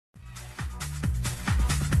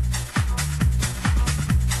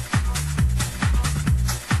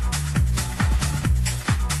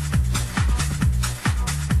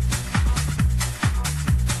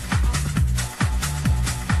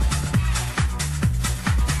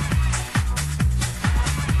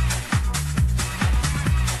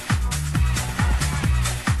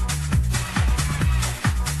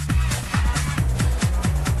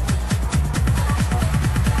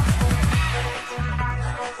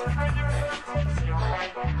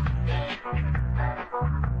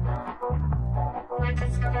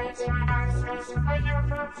space where your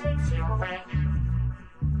world takes you away.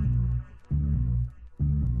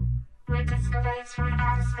 With discoveries from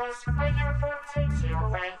outer space where your world takes you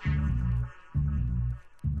away.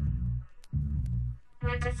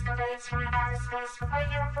 With discoveries from outer space where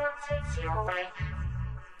your world takes you away.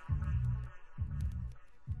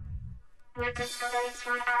 With discoveries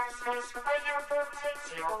from outer space where your world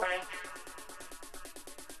takes you away.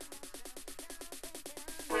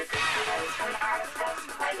 With discoveries from outer space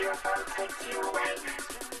where your world takes you away.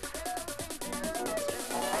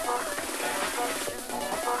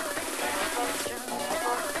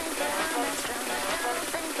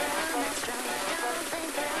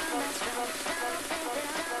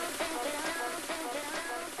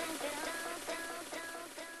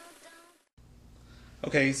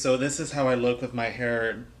 Okay, so this is how I look with my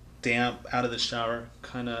hair damp, out of the shower,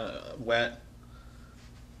 kind of wet.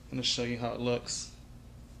 I'm going to show you how it looks.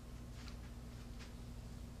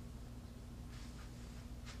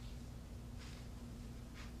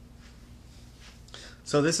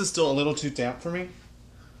 So this is still a little too damp for me.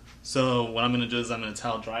 So what I'm going to do is I'm going to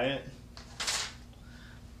towel dry it.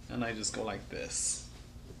 And I just go like this.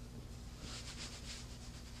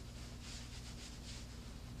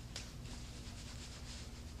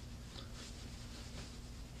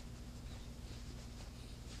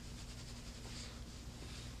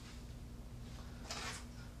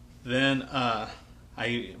 Then I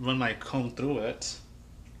run my comb through it,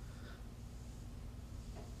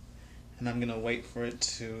 and I'm gonna wait for it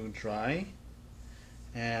to dry.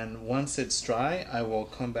 And once it's dry, I will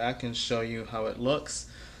come back and show you how it looks.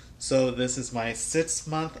 So this is my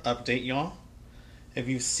 6-month update, y'all. If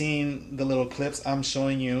you've seen the little clips, I'm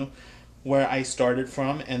showing you where I started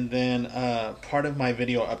from, and then part of my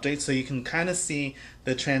video update, so you can kind of see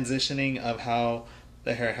the transitioning of how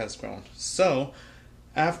the hair has grown. So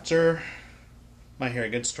after my hair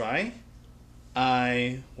gets dry,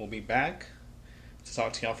 I will be back to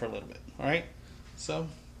talk to y'all for a little bit. Alright? So,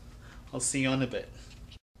 I'll see you in a bit.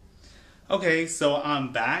 Okay, so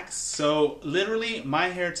I'm back. So, literally, my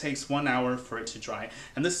hair takes 1 hour for it to dry.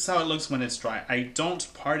 And this is how it looks when it's dry. I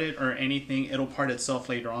don't part it or anything. It'll part itself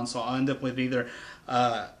later on. So, I'll end up with either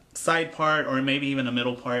a side part or maybe even a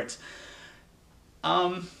middle part.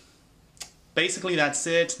 Basically, that's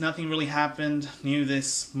it. Nothing really happened new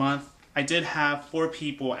this month. I did have 4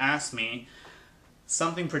 people ask me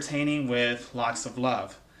something pertaining with Locks of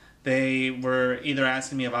Love. They were either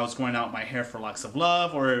asking me if I was growing out my hair for Locks of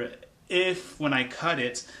Love, or if, when I cut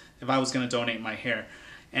it, if I was going to donate my hair.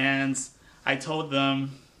 And I told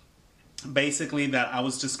them basically that I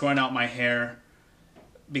was just growing out my hair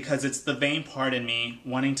because it's the vain part in me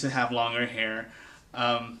wanting to have longer hair.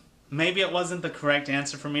 Maybe it wasn't the correct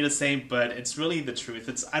answer for me to say, but it's really the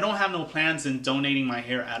truth. I don't have no plans in donating my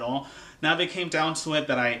hair at all. Now, if it came down to it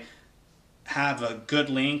that I have a good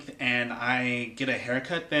length and I get a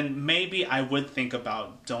haircut, then maybe I would think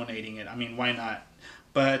about donating it. I mean, why not?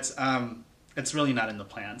 But it's really not in the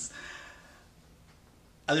plans.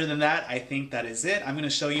 Other than that, I think that is it. I'm going to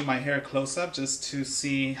show you my hair close up just to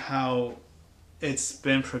see how it's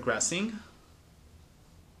been progressing.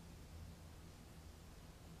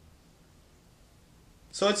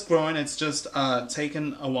 So it's growing. It's just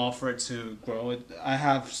taken a while for it to grow. I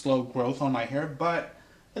have slow growth on my hair, but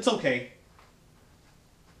it's okay.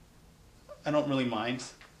 I don't really mind.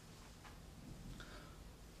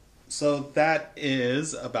 So that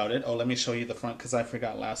is about it. Oh, let me show you the front because I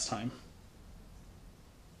forgot last time.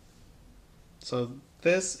 So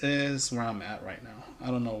this is where I'm at right now.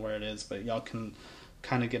 I don't know where it is, but y'all can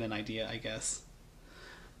kind of get an idea, I guess.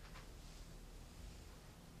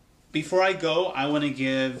 Before I go, I want to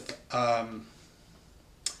give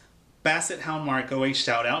Basset Hound Marco a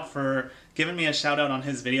shout out for giving me a shout out on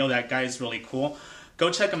his video. That guy is really cool. Go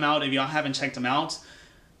check him out if y'all haven't checked him out.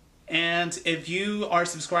 And if you are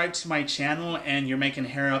subscribed to my channel and you're making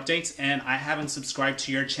hair updates and I haven't subscribed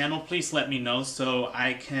to your channel, please let me know so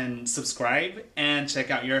I can subscribe and check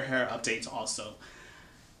out your hair updates also.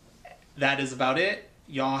 That is about it.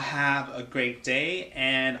 Y'all have a great day,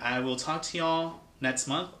 and I will talk to y'all next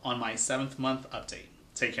month on my 7th month update.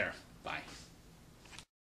 Take care. Bye.